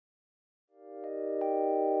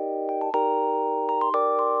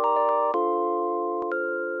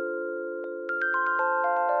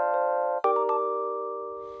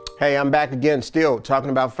Hey, I'm back again, still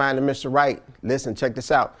talking about finding Mr. Right. Listen, check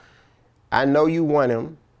this out. I know you want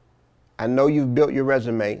him. I know you've built your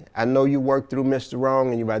resume. I know you worked through Mr.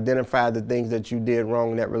 Wrong and you've identified the things that you did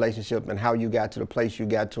wrong in that relationship and how you got to the place you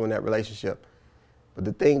got to in that relationship. But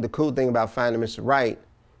the cool thing about finding Mr. Right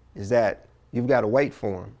is that you've got to wait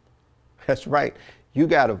for him. That's right. You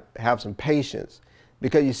got to have some patience,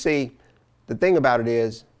 because you see, the thing about it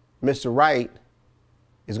is Mr. Right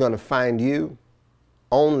is going to find you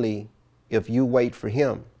only if you wait for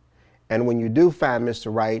him. And when you do find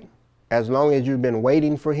Mr. Right, as long as you've been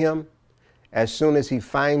waiting for him, as soon as he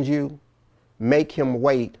finds you, make him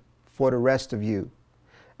wait for the rest of you.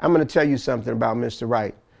 I'm going to tell you something about Mr.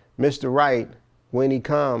 Right. Mr. Right, when he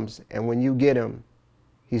comes and when you get him,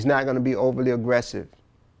 he's not going to be overly aggressive.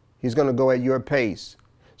 He's going to go at your pace.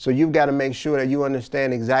 So you've got to make sure that you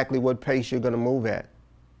understand exactly what pace you're going to move at.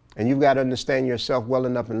 And you've got to understand yourself well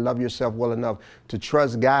enough and love yourself well enough to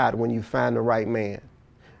trust God when you find the right man.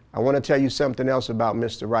 I want to tell you something else about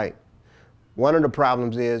Mr. Right. One of the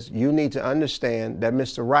problems is you need to understand that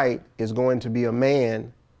Mr. Right is going to be a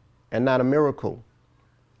man and not a miracle.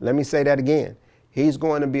 Let me say that again. He's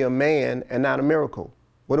going to be a man and not a miracle.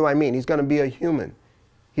 What do I mean? He's going to be a human.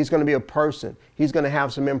 He's going to be a person. He's going to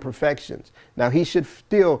have some imperfections. Now, he should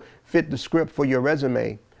still fit the script for your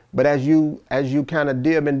resume. But as you kind of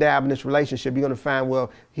dib and dab in this relationship, you're going to find,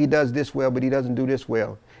 well, he does this well, but he doesn't do this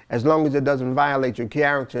well. As long as it doesn't violate your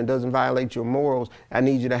character and doesn't violate your morals, I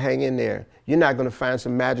need you to hang in there. You're not going to find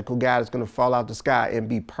some magical guy that's going to fall out the sky and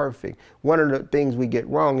be perfect. One of the things we get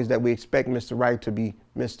wrong is that we expect Mr. Right to be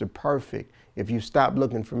Mr. Perfect. If you stop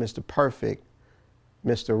looking for Mr. Perfect,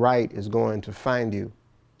 Mr. Right is going to find you.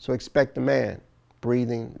 So expect the man,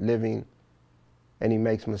 breathing, living, and he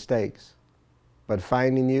makes mistakes. But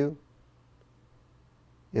finding you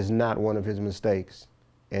is not one of his mistakes,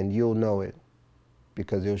 and you'll know it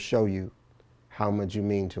because he'll show you how much you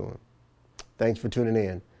mean to him. Thanks for tuning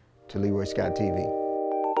in to Leroy Scott TV.